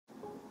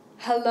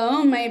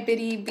Hello my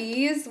bitty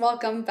bees,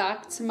 welcome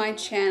back to my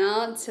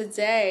channel.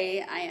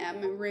 Today I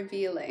am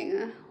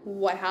revealing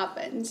what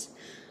happened.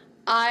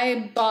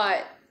 I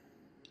bought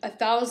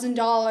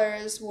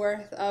 $1,000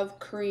 worth of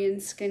Korean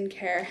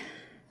skincare.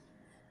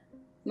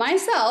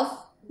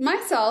 Myself,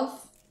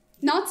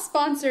 not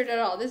sponsored at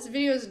all. This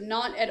video is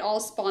not at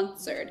all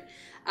sponsored.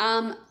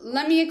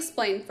 Let me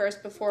explain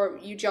first before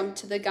you jump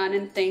to the gun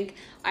and think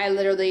I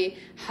literally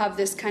have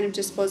this kind of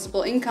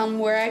disposable income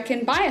where I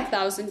can buy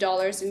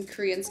 $1,000 in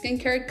Korean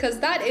skincare, because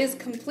that is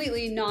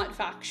completely not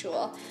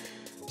factual.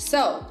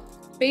 So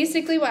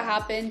basically what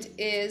happened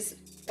is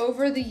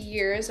over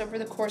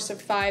the course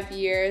of 5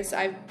 years,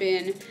 I've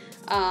been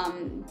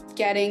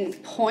getting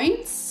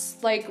points,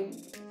 like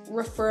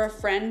refer a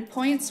friend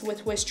points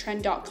with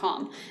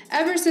wishtrend.com.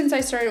 Ever since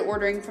I started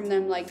ordering from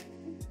them like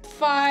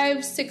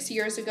 5-6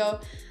 years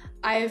ago,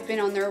 I've been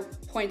on their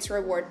points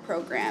reward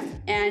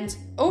program. And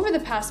over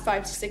the past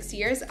 5 to 6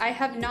 years, I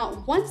have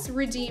not once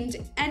redeemed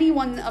any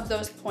one of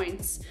those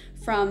points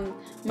from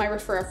my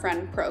Refer a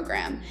Friend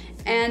program.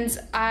 And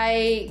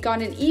I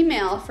got an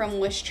email from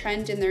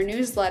Wishtrend in their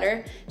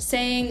newsletter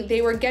saying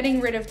they were getting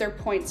rid of their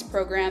points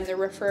program, their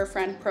Refer a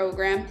Friend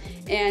program,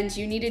 and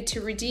you needed to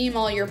redeem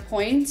all your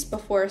points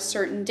before a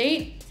certain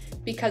date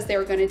because they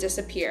were going to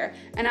disappear.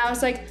 And I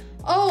was like,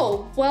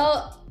 oh,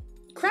 well,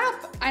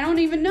 crap, I don't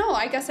even know.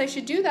 I guess I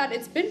should do that.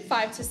 It's been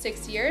 5 to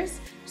 6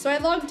 years. So I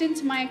logged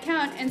into my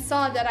account and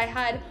saw that I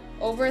had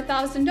over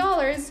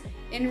 $1,000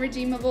 in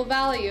redeemable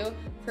value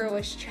for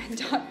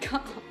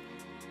wishtrend.com.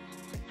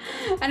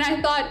 And I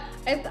thought,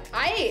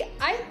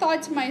 I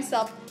thought to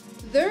myself,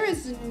 there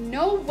is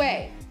no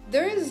way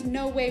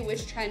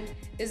Wishtrend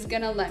is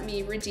gonna let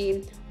me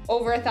redeem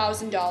over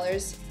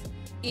 $1,000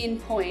 in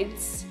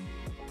points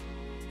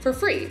for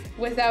free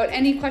without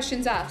any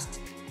questions asked.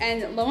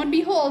 And lo and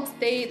behold,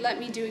 they let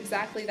me do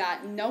exactly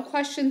that. No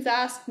questions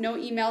asked, no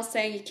emails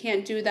saying you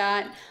can't do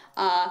that.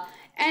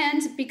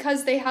 And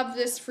because they have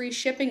this free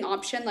shipping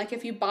option, like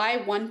if you buy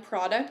one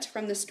product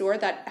from the store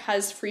that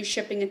has free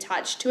shipping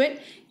attached to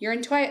it, your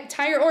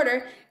entire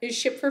order is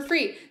shipped for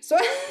free. So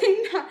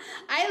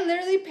I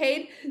literally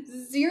paid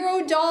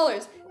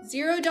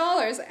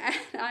 $0.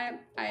 And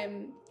I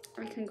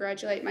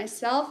congratulate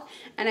myself.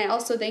 And I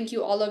also thank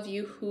you, all of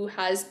you who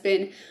has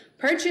been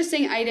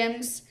purchasing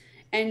items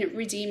and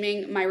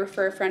redeeming my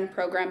Refer a Friend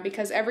program,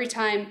 because every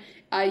time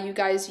you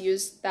guys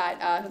used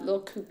that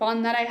little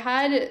coupon that I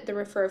had, the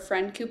Refer a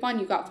Friend coupon,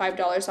 you got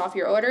 $5 off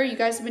your order. You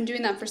guys have been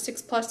doing that for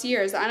 6+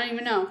 years. I don't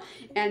even know.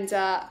 And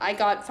I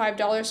got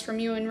 $5 from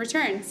you in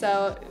return.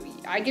 So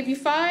I give you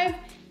 5,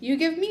 you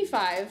give me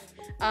 5.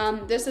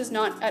 This is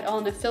not at all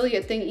an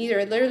affiliate thing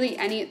either. Literally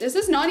this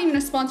is not even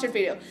a sponsored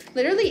video.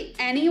 Literally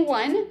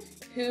anyone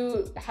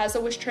who has a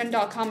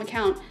wishtrend.com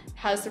account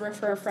has the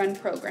Refer a Friend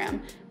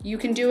program. You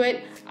can do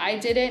it, I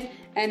did it,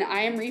 and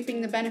I am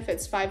reaping the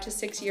benefits 5 to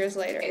 6 years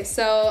later. Okay,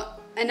 so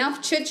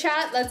enough chit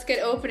chat, let's get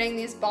opening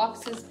these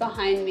boxes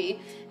behind me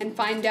and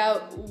find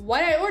out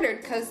what I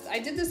ordered, because I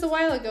did this a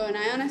while ago and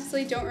I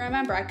honestly don't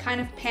remember. I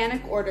kind of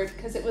panic ordered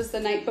because it was the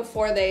night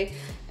before they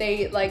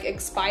like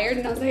expired,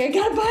 and I was like, I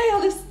gotta buy all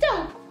this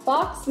stuff.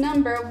 Box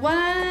number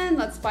 1,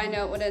 let's find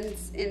out what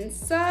is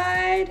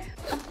inside.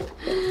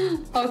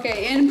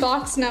 Okay, in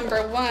box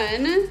number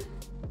 1,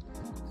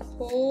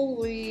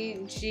 holy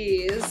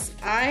jeez,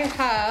 I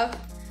have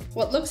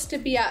what looks to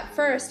be at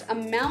first a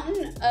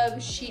mountain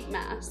of sheet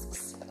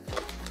masks.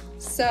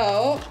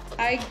 So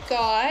I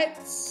got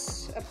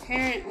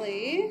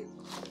apparently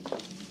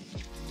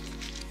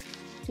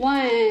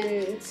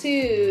 1,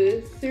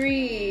 2,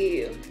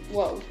 3,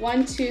 whoa,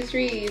 1, 2,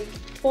 3,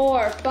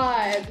 4,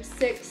 5,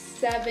 6,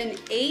 7,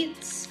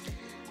 8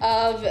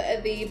 of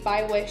the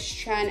by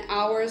Wishtrend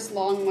Hours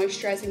Long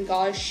Moisturizing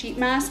Gauze Sheet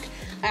Mask.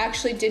 I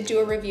actually did do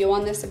a review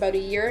on this about a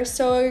year or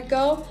so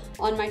ago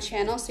on my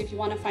channel, so if you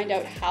want to find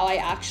out how I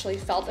actually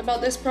felt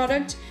about this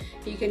product,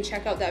 you can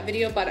check out that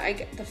video. But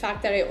the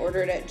fact that I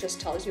ordered it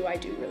just tells you I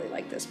do really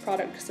like this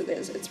product,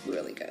 because it's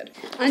really good.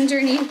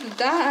 Underneath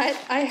that,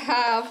 I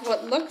have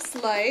what looks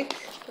like,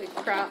 holy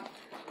crap,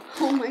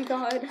 oh my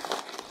god,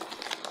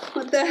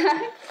 what the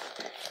heck?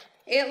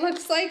 It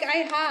looks like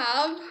I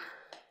have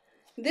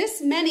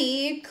this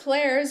many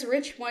Klairs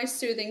Rich Moist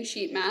Soothing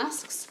Sheet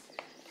Masks.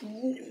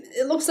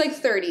 It looks like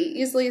 30,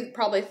 easily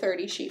probably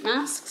 30 sheet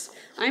masks.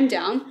 I'm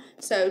down.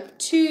 So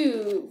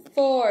 2,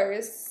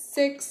 4,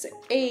 6,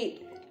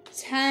 8,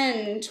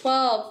 10,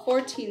 12,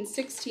 14,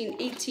 16,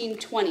 18,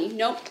 20.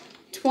 Nope,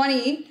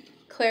 20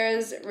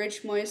 Klairs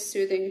Rich Moist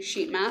Soothing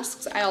Sheet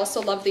Masks. I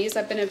also love these.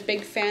 I've been a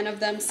big fan of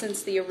them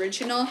since the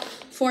original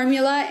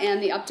formula,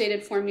 and the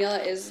updated formula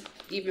is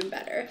even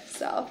better.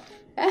 So,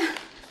 oh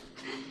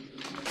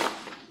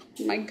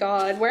my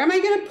god, where am I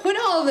gonna put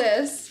all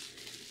this?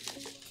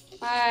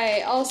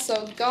 I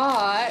also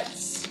got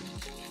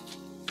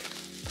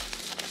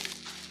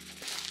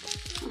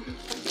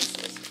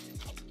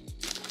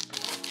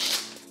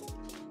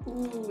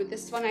ooh,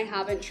 this one I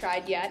haven't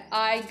tried yet.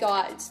 I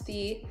got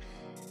the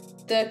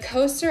the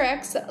Coaster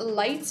X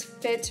Light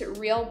Fit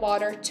Real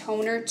Water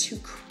Toner to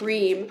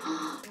Cream.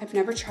 I've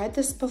never tried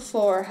this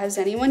before. Has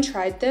anyone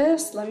tried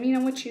this? Let me know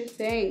what you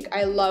think.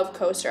 I love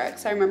Coaster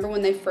X. I remember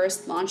when they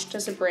first launched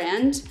as a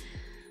brand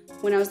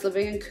when I was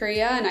living in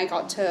Korea, and I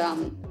got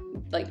to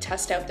like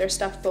test out their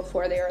stuff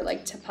before they were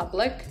like to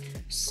public.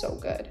 So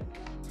good.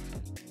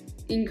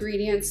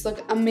 Ingredients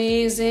look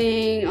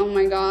amazing. Oh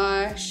my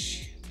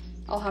gosh.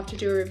 I'll have to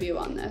do a review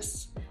on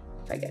this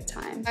if I get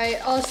time. I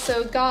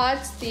also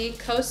got the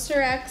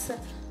Coaster X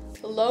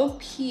Low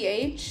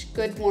pH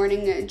Good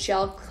Morning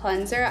Gel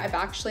Cleanser. I've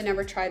actually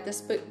never tried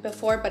this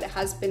before, but it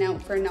has been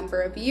out for a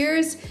number of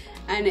years,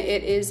 and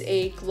it is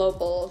a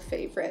global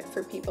favorite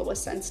for people with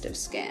sensitive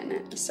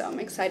skin. So I'm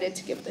excited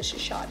to give this a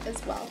shot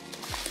as well.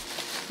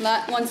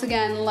 Once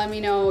again, let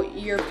me know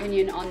your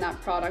opinion on that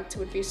product.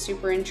 Would be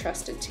super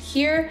interested to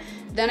hear.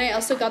 Then I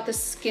also got the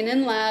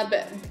Skin & Lab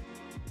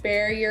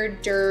Barrier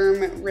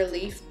Derm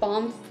Relief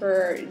Balm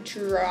for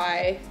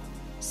dry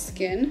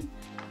skin.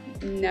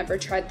 Never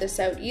tried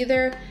this out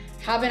either.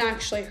 Haven't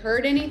actually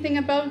heard anything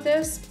about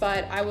this,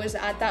 but I was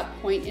at that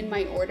point in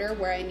my order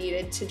where I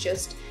needed to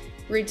just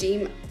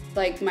redeem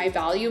like my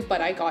value, but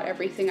I got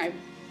everything I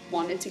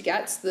wanted to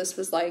get. So this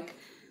was like,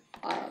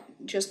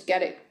 just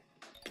get it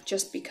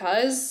just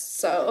because,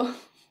 so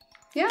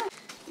yeah.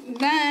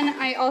 Then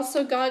I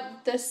also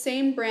got the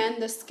same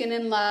brand, the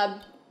Skin &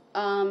 Lab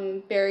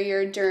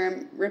Barrier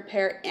Derm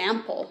Repair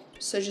Ample.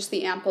 So just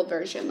the ample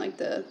version, like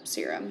the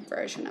serum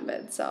version of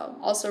it. So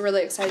also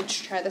really excited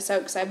to try this out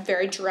because I have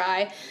very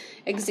dry,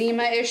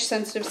 eczema-ish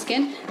sensitive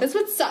skin. That's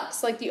what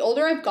sucks. Like the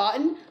older I've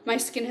gotten, my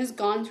skin has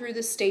gone through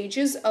the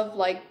stages of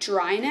like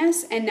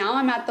dryness, and now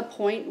I'm at the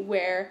point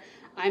where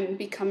I'm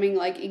becoming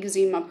like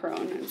eczema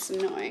prone. It's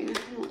annoying.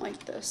 I don't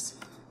like this.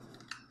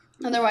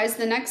 Otherwise,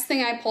 the next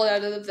thing I pulled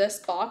out of this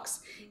box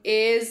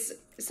is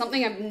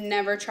something I've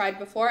never tried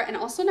before and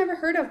also never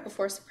heard of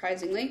before,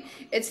 surprisingly.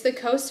 It's the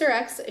Coaster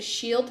X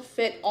Shield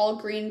Fit All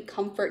Green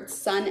Comfort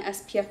Sun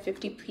SPF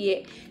 50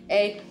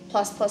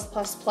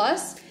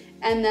 PA++++,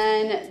 and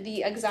then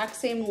the exact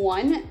same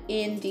one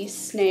in the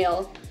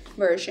snail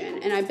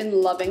version. And I've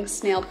been loving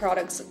snail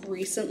products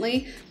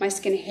recently. My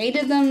skin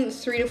hated them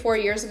 3 to 4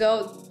 years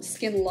ago.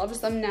 Skin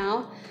loves them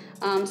now.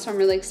 So I'm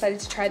really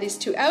excited to try these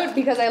two out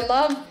because I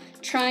love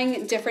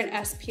trying different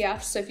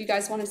SPFs. So if you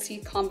guys want to see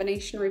a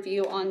combination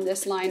review on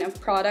this line of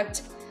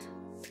product,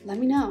 let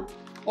me know.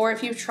 Or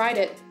if you've tried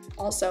it,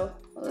 also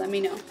let me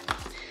know.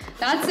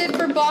 That's it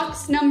for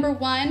box number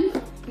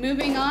 1.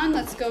 Moving on,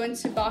 let's go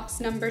into box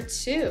number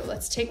 2.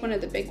 Let's take one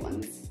of the big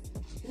ones.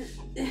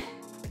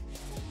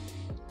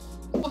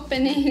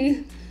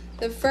 Opening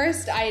the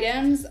first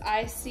items,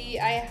 I see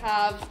I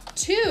have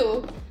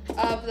 2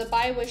 of the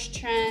By Wish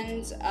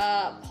Trend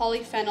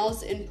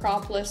polyphenols in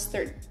propolis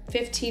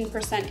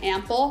 15%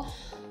 ample.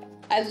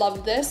 I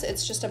love this.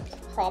 It's just a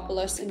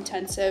propolis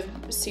intensive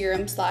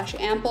serum /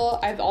 ample.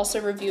 I've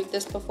also reviewed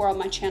this before on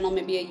my channel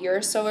maybe a year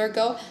or so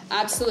ago.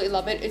 Absolutely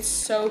love it. It's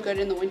so good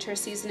in the winter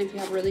season if you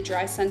have really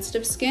dry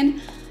sensitive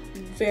skin.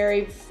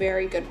 Very,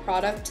 very good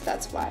product.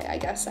 That's why I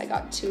guess I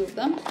got 2 of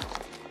them.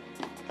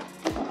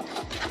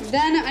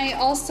 Then I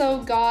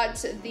also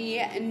got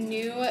the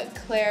new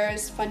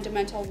Klairs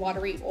Fundamental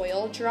Watery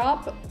Oil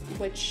Drop,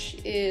 which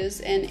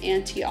is an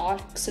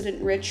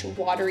antioxidant-rich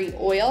watery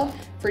oil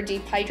for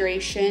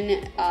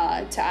dehydration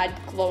to add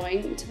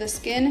glowing to the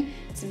skin.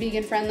 It's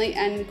vegan-friendly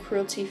and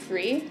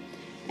cruelty-free.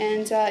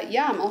 And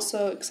yeah, I'm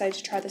also excited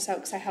to try this out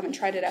because I haven't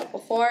tried it out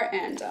before.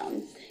 And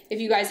if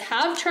you guys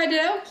have tried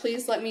it out,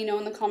 please let me know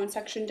in the comment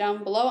section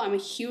down below. I'm a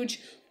huge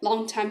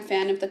longtime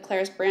fan of the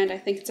Klairs brand. I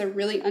think it's a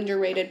really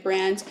underrated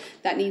brand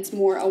that needs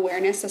more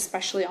awareness,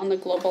 especially on the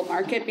global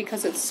market,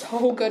 because it's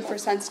so good for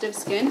sensitive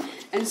skin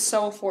and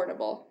so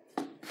affordable.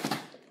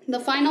 The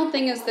final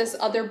thing is this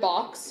other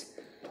box.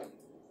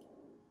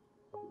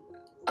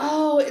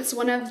 Oh, it's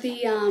one of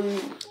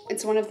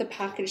the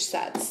package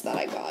sets that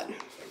I got,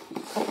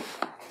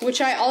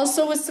 which I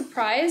also was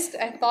surprised.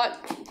 I thought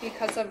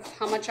because of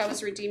how much I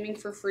was redeeming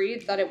for free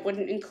that it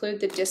wouldn't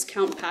include the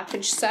discount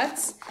package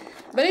sets,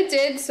 but it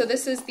did. So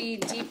this is the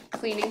deep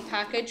cleaning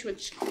package,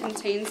 which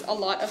contains a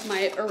lot of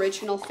my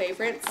original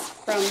favorites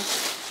from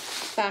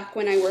back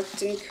when I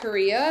worked in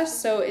Korea.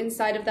 So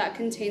inside of that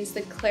contains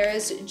the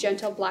Klairs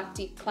Gentle Black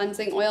Deep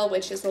Cleansing Oil,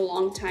 which is a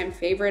longtime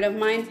favorite of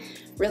mine.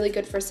 Really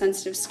good for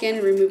sensitive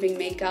skin, removing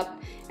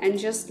makeup, and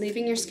just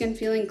leaving your skin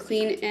feeling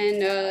clean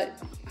and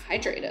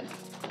hydrated.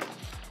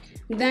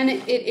 Then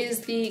it is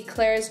the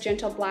Klairs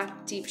Gentle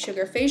Black Deep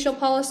Sugar Facial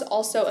Polish,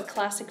 also a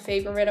classic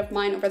favorite of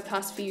mine over the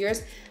past few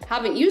years.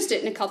 Haven't used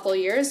it in a couple of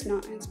years.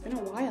 It's been a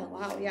while,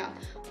 wow, yeah.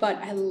 But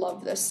I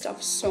love this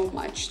stuff so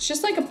much. It's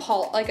just like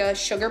a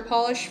sugar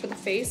polish for the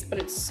face, but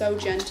it's so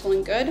gentle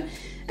and good.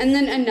 And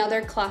then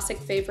another classic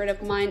favorite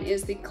of mine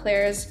is the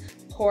Klairs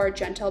Pore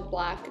Gentle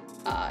Black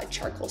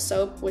Charcoal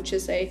Soap, which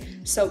is a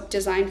soap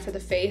designed for the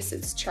face.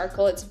 It's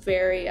charcoal, it's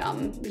very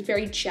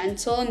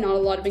gentle, not a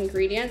lot of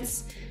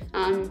ingredients.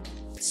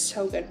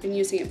 So good, been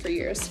using it for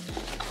years.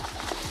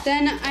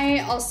 Then I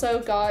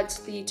also got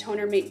the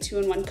Toner Mate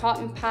 2-in-1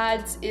 cotton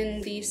pads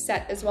in the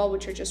set as well,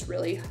 which are just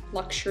really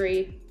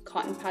luxury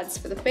cotton pads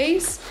for the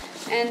face.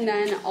 And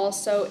then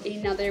also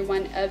another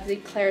one of the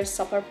Klairs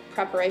Supple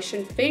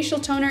Preparation Facial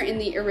Toner in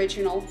the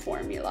original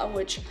formula,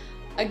 which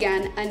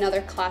again,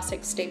 another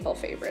classic staple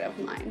favorite of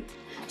mine.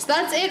 So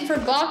that's it for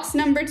box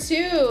number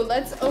 2.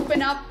 Let's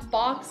open up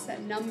box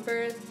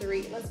number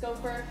 3. Let's go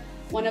for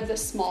one of the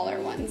smaller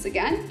ones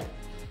again.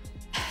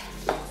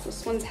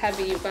 This one's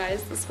heavy, you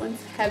guys. This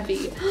one's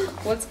heavy.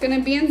 What's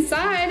gonna be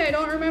inside? I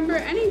don't remember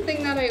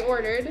anything that I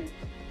ordered.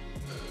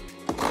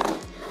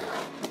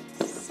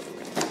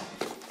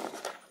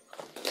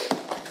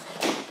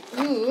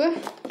 Ooh.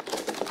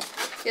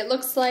 It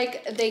looks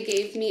like they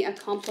gave me a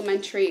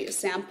complimentary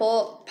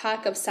sample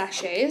pack of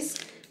sachets,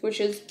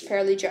 which is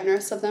fairly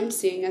generous of them,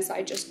 seeing as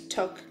I just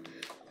took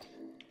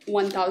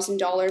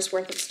 $1,000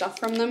 worth of stuff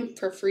from them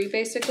for free,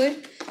 basically.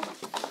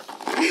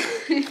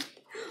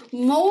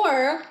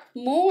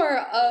 More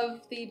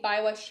of the Bai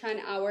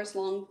Westchina hours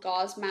long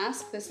gauze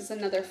mask. This is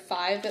another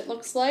 5, it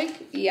looks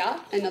like. Yeah,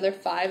 another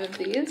 5 of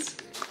these.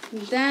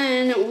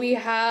 Then we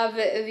have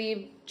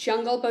the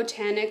Jungle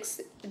Botanics,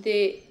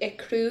 the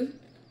Ecru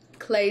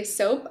clay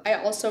soap. I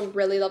also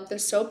really love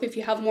this soap. If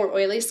you have more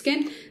oily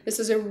skin, this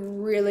is a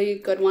really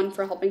good one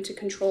for helping to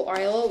control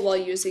oil while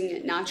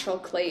using natural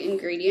clay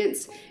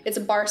ingredients. It's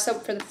a bar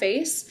soap for the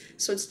face,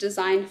 so it's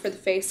designed for the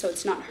face so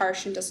it's not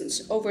harsh and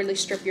doesn't overly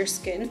strip your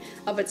skin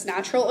of its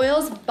natural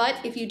oils. But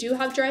if you do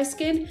have dry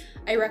skin,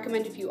 I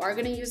recommend, if you are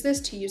going to use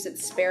this, to use it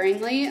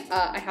sparingly.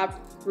 I have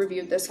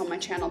reviewed this on my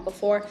channel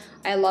before.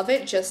 I love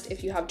it. Just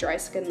if you have dry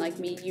skin like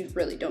me, you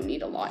really don't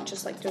need a lot.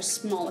 Just like the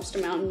smallest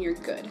amount and you're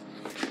good.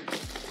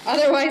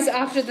 Otherwise,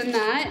 after than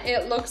that,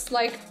 it looks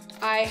like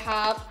I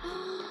have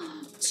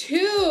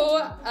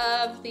 2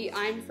 of the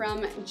I'm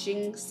From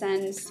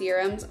Ginseng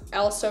serums. I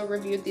also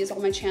reviewed these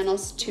on my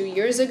channels 2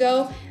 years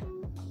ago.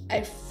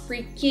 I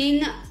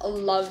freaking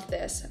love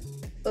this.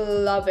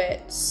 Love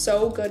it.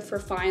 So good for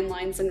fine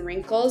lines and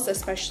wrinkles,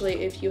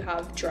 especially if you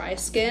have dry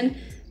skin.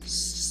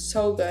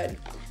 So good.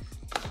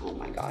 Oh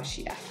my gosh,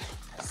 yeah.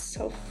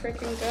 So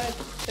freaking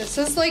good. This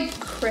is like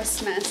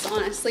Christmas,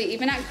 honestly.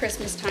 Even at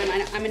Christmas time,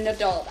 I'm an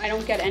adult. I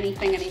don't get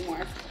anything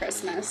anymore for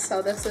Christmas.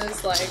 So this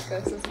is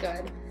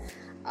good.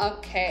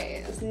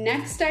 Okay,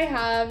 next I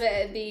have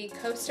the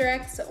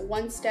Cosrx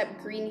One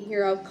Step Green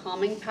Hero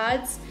Calming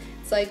Pads.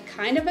 It's like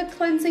kind of a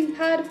cleansing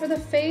pad for the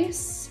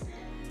face,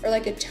 or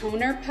like a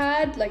toner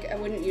pad. Like, I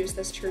wouldn't use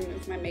this to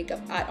remove my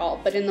makeup at all,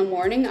 but in the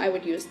morning I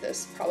would use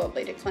this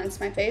probably to cleanse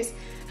my face.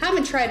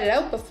 Haven't tried it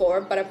out before,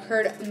 but I've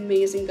heard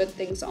amazing good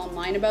things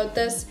online about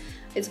this.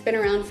 It's been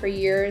around for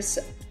years,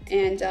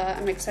 and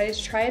I'm excited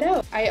to try it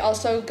out. I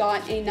also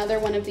got another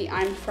one of the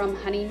I'm From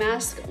Honey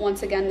Mask.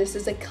 Once again, this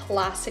is a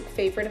classic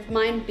favorite of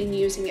mine. Been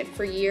using it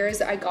for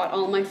years. I got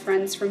all my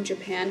friends from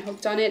Japan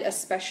hooked on it,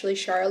 especially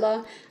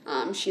Charla.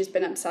 She's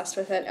been obsessed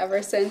with it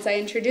ever since I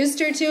introduced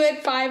her to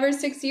it 5 or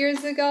 6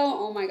 years ago.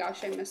 Oh my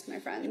gosh, I miss my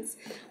friends.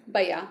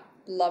 But yeah,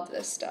 love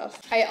this stuff.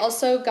 I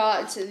also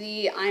got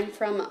the I'm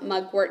From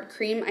Mugwort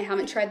Cream. I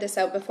haven't tried this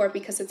out before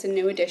because it's a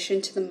new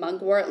addition to the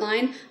mugwort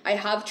line. I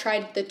have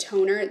tried the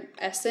toner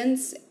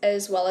essence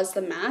as well as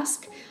the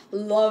mask.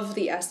 Love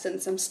the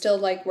essence. I'm still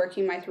like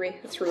working my way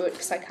through it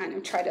because I kind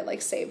of try to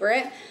like savor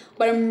it.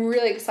 But I'm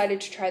really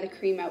excited to try the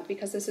cream out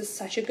because this is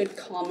such a good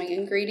calming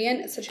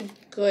ingredient. It's such a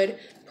good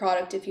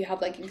product if you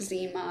have like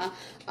eczema,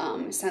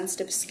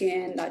 sensitive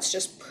skin that's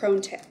just prone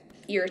to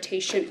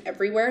irritation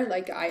everywhere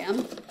like I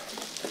am.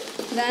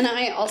 Then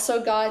I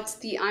also got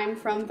the I'm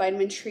From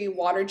Vitamin Tree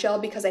Water Gel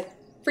because I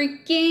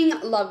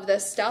freaking love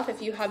this stuff.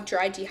 If you have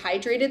dry,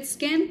 dehydrated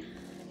skin,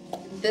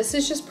 this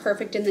is just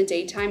perfect in the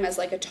daytime as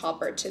like a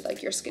topper to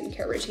like your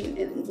skincare routine.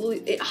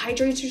 It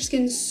hydrates your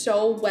skin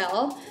so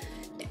well.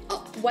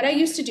 What I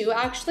used to do,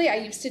 actually, I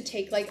used to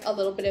take like a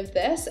little bit of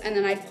this and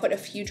then I'd put a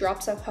few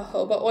drops of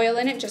jojoba oil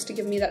in it just to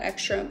give me that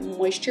extra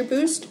moisture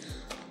boost.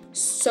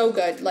 So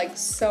good, like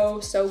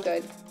so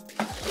good.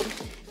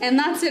 And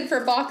that's it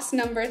for box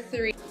number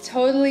 3.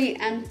 Totally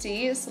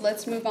empty, so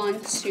let's move on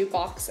to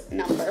box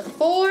number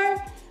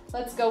 4.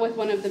 Let's go with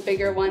one of the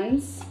bigger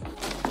ones.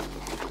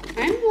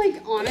 I'm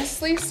like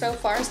honestly so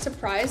far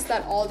surprised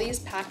that all these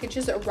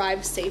packages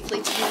arrived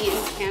safely to me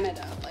in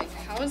Canada. Like,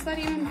 how is that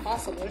even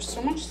possible? There's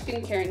so much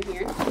skincare in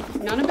here.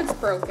 None of it's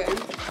broken.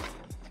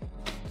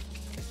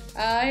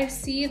 I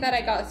see that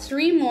I got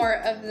 3 more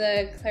of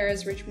the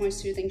Klairs Rich Moist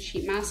Soothing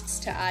Sheet Masks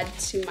to add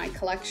to my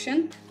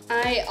collection.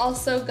 I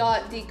also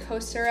got the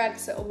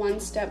Cosrx One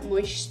Step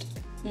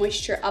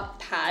Moisture Up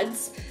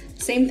Pads.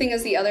 Same thing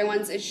as the other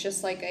ones, it's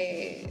just like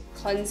a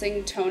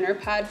cleansing toner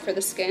pad for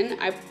the skin.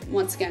 I,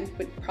 once again,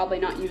 would probably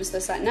not use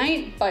this at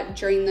night, but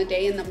during the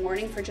day in the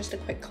morning for just a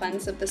quick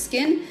cleanse of the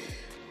skin,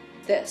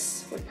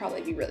 this would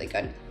probably be really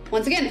good.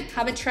 Once again,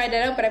 haven't tried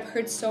it out, but I've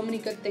heard so many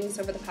good things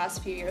over the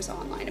past few years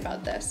online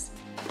about this.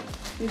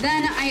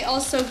 Then I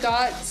also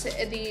got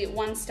the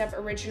One Step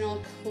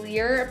Original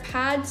Clear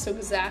Pad, so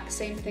exact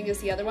same thing as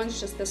the other ones,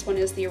 just this one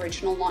is the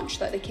original launch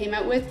that they came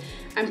out with.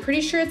 I'm pretty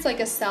sure it's like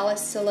a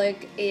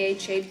salicylic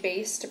AHA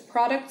based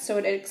product, so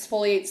it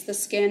exfoliates the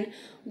skin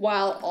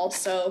while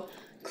also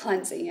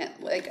cleansing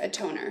it like a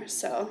toner.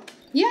 So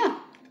yeah,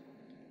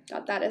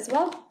 got that as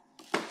well.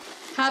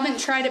 Haven't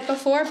tried it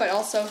before, but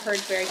also heard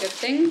very good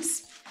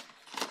things.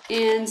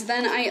 And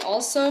then I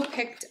also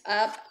picked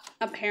up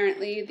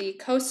apparently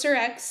the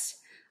Cosrx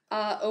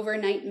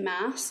overnight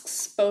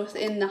masks, both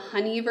in the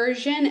honey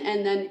version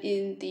and then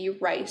in the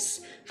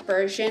rice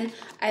version.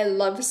 I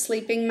love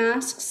sleeping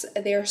masks.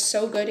 They are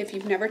so good if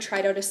you've never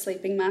tried out a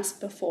sleeping mask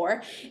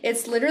before.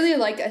 It's literally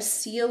like a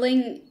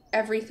sealing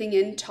everything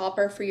in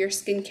topper for your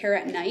skincare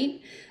at night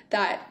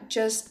that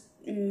just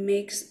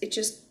makes it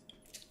just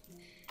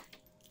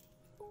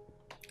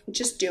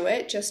do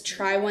it. Just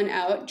try one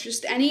out.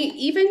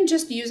 Even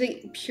just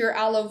using pure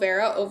aloe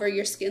vera over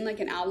your skin, like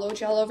an aloe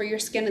gel over your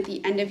skin at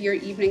the end of your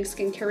evening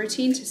skincare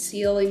routine to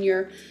seal in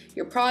your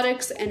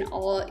products and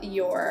all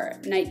your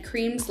night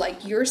creams,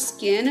 like your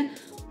skin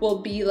will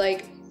be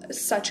like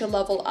such a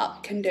level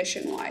up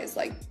condition wise,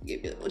 like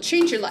it will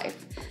change your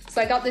life.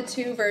 So I got the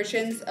two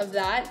versions of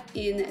that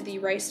in the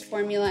rice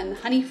formula and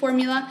the honey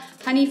formula.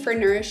 Honey for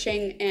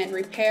nourishing and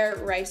repair,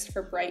 rice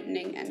for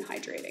brightening and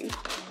hydrating.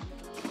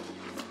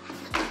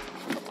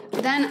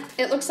 Then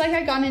it looks like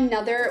I got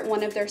another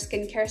one of their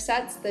skincare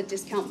sets, the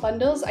discount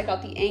bundles. I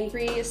got the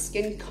Angry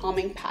Skin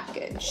Calming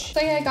Package. Looks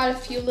like I got a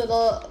few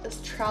little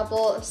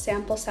travel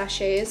sample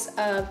sachets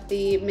of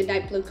the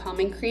Midnight Blue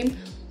Calming Cream.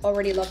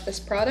 Already love this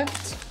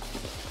product.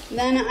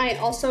 Then I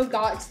also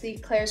got the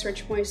Klairs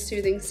Rich Moist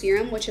Soothing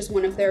Serum, which is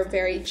one of their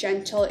very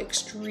gentle,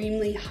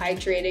 extremely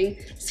hydrating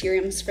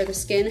serums for the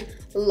skin.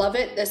 Love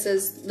it. This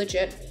is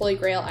legit holy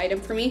grail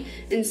item for me.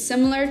 And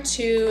similar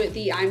to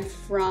the I'm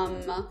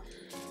From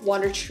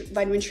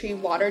Vitamin Tree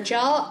Water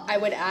Gel, I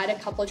would add a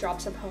couple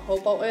drops of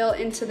jojoba oil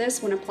into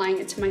this when applying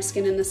it to my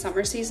skin in the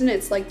summer season.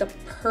 It's like the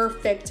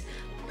perfect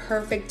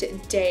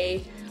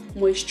day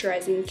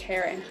moisturizing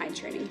care and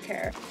hydrating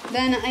care.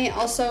 Then I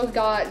also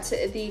got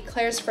the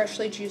Klairs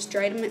Freshly Juiced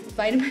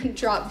Vitamin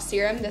Drop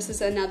Serum. This is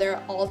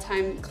another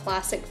all-time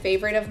classic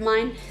favorite of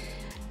mine.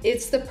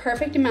 It's the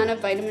perfect amount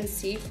of vitamin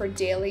C for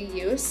daily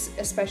use,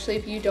 especially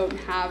if you don't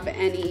have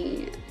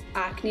any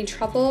acne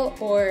trouble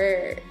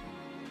or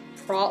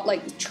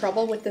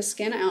trouble with the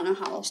skin. I don't know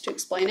how else to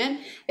explain it.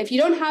 If you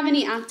don't have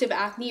any active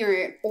acne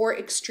or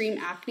extreme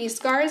acne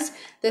scars,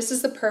 this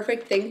is the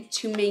perfect thing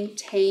to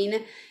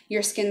maintain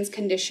your skin's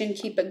condition,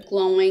 keep it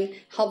glowing,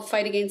 help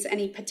fight against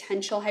any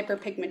potential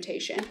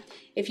hyperpigmentation.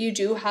 If you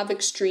do have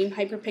extreme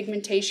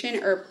hyperpigmentation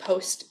or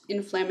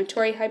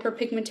post-inflammatory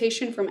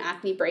hyperpigmentation from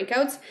acne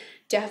breakouts,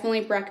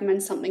 definitely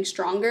recommend something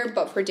stronger,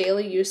 but for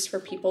daily use for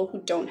people who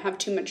don't have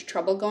too much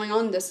trouble going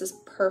on, this is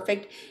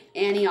perfect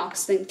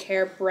antioxidant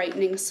care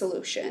brightening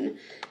solution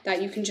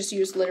that you can just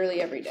use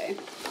literally every day.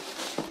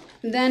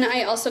 Then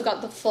I also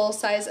got the full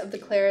size of the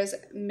Klairs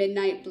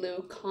Midnight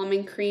Blue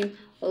Calming Cream.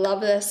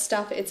 Love this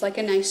stuff. It's like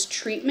a nice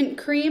treatment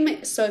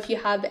cream. So if you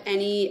have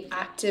any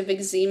active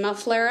eczema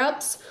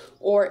flare-ups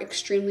or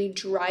extremely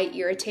dry,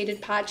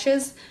 irritated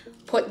patches,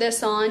 put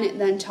this on,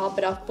 then top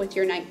it up with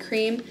your night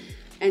cream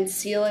and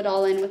seal it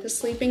all in with a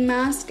sleeping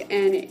mask,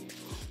 and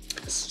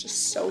it's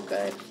just so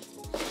good.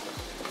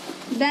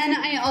 Then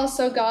I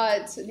also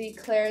got the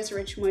Klairs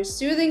Rich Moist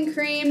Soothing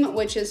Cream,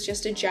 which is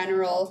just a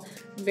general,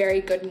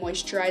 very good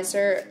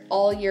moisturizer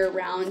all year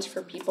round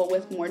for people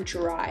with more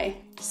dry,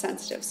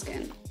 sensitive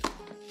skin.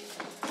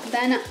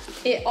 Then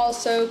it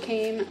also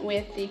came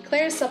with the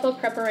Klairs Supple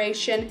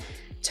Preparation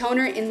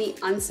Toner in the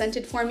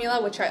unscented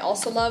formula, which I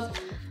also love.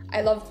 I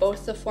love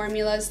both the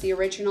formulas, the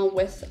original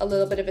with a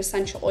little bit of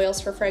essential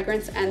oils for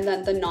fragrance, and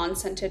then the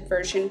non-scented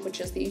version, which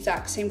is the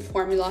exact same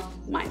formula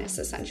minus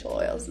essential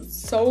oils. It's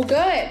so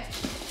good.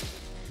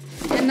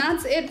 And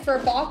that's it for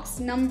box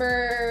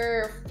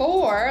number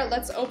 4.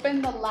 Let's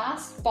open the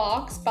last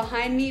box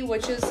behind me,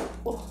 which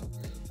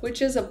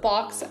is a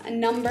box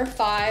number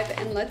 5,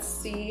 and let's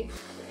see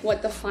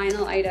what the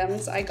final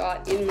items I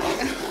got in my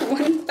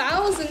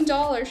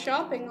 $1,000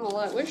 shopping haul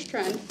at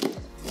Wishtrend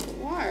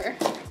are.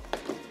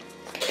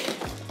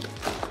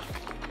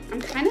 I'm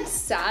kind of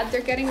sad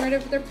they're getting rid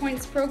of their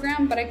points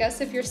program, but I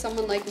guess if you're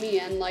someone like me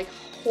and like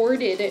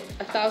hoarded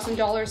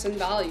 $1,000 in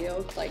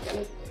value, like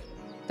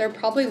they're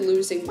probably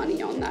losing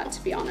money on that,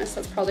 to be honest.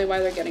 That's probably why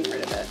they're getting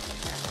rid of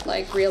it.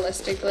 Like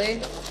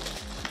realistically,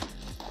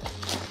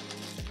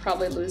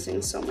 probably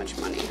losing so much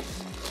money.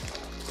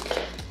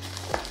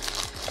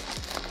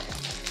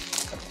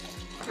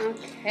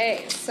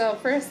 Okay, so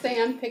first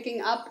thing I'm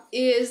picking up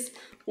is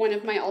one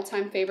of my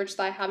all-time favorites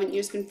that I haven't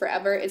used in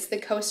forever. It's the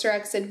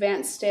Cosrx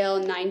Advanced Stale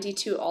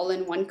 92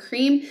 All-in-One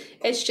Cream.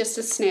 It's just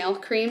a snail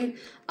cream,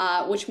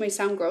 which may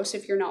sound gross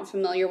if you're not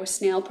familiar with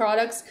snail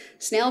products.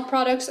 Snail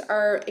products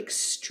are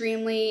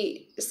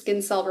extremely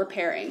skin cell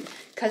repairing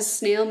because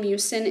snail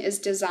mucin is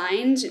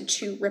designed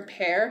to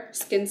repair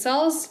skin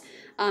cells.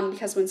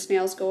 because when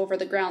snails go over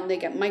the ground, they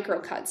get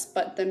microcuts,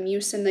 but the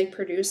mucin they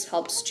produce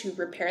helps to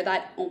repair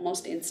that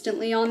almost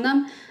instantly on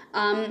them.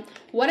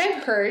 What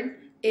I've heard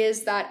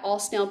is that all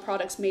snail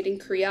products made in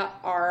Korea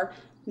are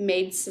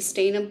made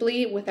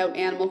sustainably without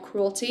animal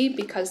cruelty,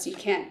 because you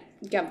can't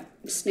get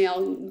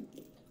snail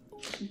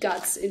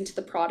guts into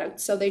the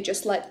product, so they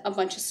just let a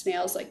bunch of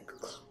snails like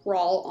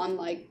crawl on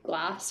like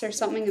glass or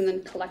something and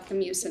then collect the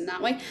mucin that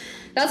way.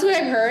 That's what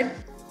I've heard.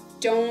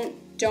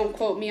 Don't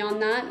quote me on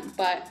that,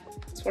 but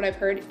it's what I've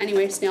heard.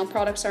 Anyway, snail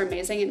products are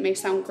amazing. It may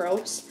sound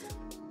gross,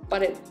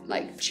 but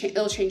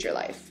it'll change your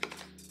life.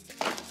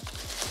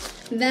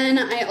 Then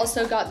I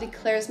also got the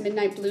Klairs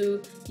Midnight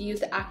Blue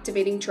Youth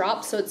Activating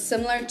Drop. So it's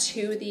similar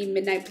to the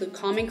Midnight Blue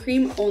Calming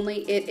Cream,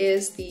 only it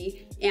is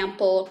the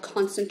ample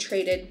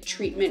concentrated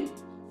treatment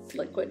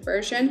liquid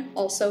version.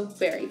 Also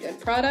very good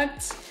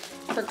product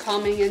for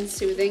calming and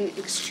soothing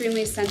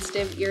extremely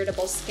sensitive,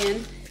 irritable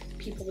skin,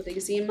 people with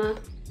eczema,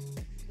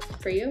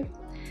 for you.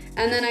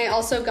 And then I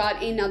also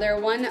got another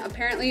one,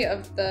 apparently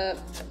of the,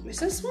 is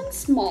this one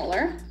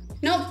smaller?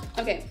 Nope,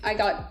 okay, I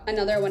got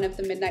another one of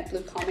the Midnight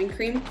Blue Calming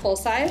Cream, full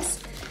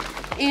size.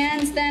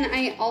 And then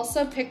I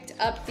also picked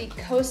up the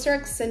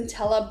Cosrx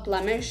Centella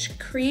Blemish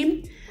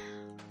Cream.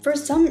 For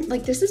some,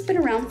 like, this has been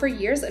around for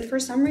years, and for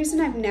some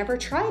reason I've never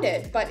tried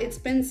it, but it's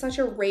been such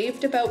a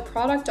raved about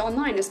product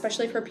online,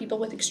 especially for people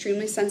with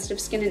extremely sensitive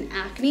skin and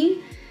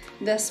acne.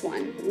 This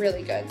one,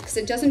 really good, because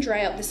it doesn't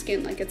dry out the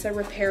skin, like it's a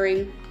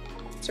repairing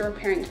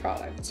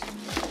product.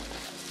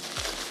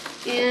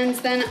 And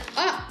then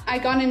I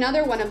got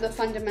another one of the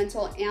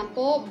Fundamental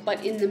Ample,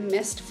 but in the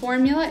mist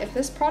formula. If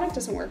this product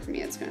doesn't work for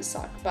me, it's gonna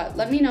suck. But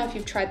let me know if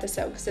you've tried this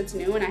out, because it's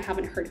new and I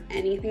haven't heard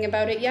anything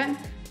about it yet.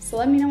 So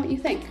let me know what you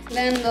think.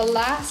 Then the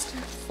last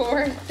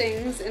 4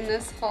 things in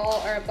this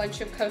haul are a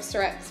bunch of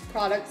Cosrx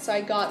products. So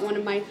I got one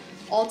of my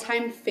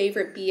all-time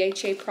favorite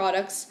BHA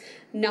products.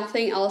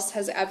 Nothing else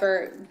has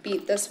ever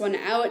beat this one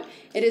out.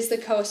 It is the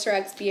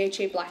Cosrx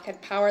BHA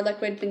Blackhead Power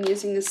Liquid. Been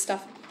using this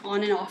stuff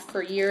on and off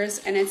for years,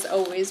 and it's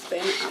always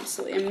been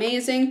absolutely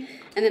amazing.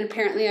 And then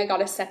apparently I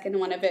got a second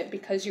one of it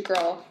because your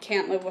girl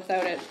can't live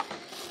without it.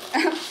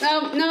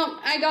 No,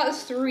 I got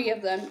 3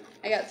 of them.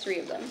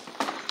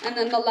 And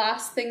then the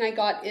last thing I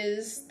got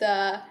is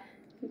the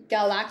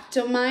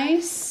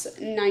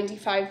Galactomyce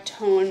 95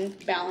 Tone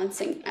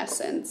Balancing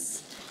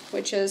Essence,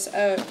 which is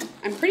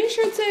I'm pretty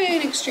sure it's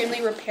an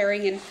extremely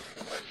repairing and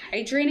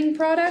hydrating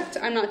product.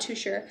 I'm not too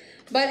sure.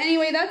 But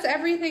anyway, that's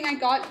everything I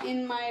got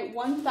in my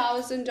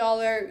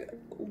 $1,000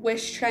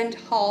 Wish Trend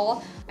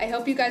haul. I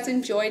hope you guys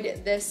enjoyed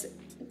this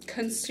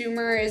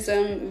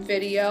consumerism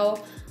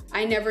video.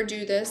 I never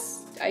do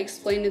this. I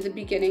explained at the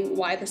beginning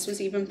why this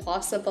was even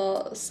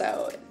possible.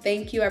 So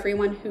thank you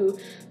everyone who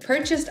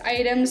purchased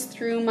items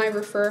through my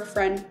Refer a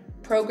Friend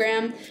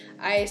program.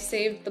 I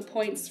saved the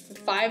points for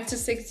 5 to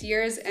 6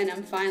 years, and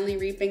I'm finally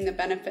reaping the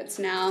benefits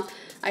now.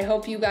 I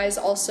hope you guys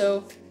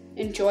also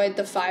enjoyed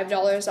the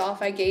 $5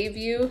 off I gave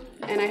you,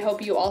 and I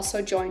hope you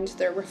also joined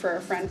the Refer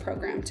a Friend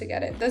program to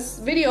get it. This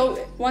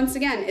video, once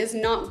again, is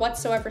not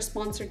whatsoever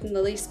sponsored in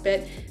the least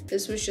bit.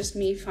 This was just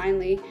me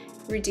finally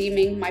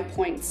redeeming my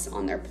points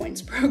on their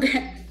points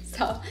program.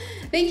 So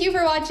thank you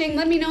for watching.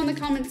 Let me know in the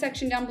comment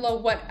section down below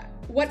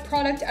what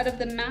product out of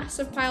the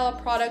massive pile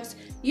of products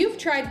you've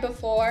tried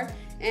before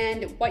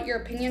and what your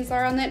opinions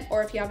are on it,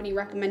 or if you have any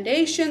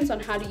recommendations on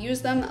how to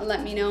use them,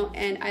 let me know.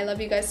 And I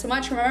love you guys so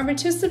much. Remember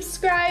to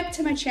subscribe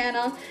to my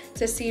channel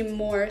to see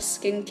more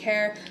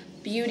skincare,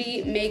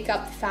 beauty,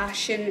 makeup,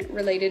 fashion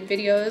related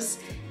videos,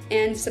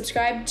 and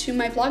subscribe to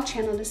my vlog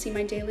channel to see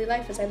my daily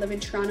life as I live in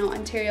Toronto,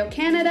 Ontario,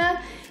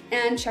 Canada.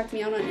 And check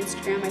me out on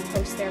Instagram. I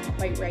post there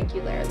quite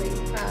regularly.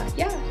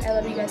 Yeah, I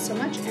love you guys so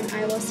much, and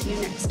I will see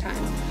you next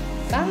time.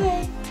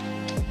 Bye.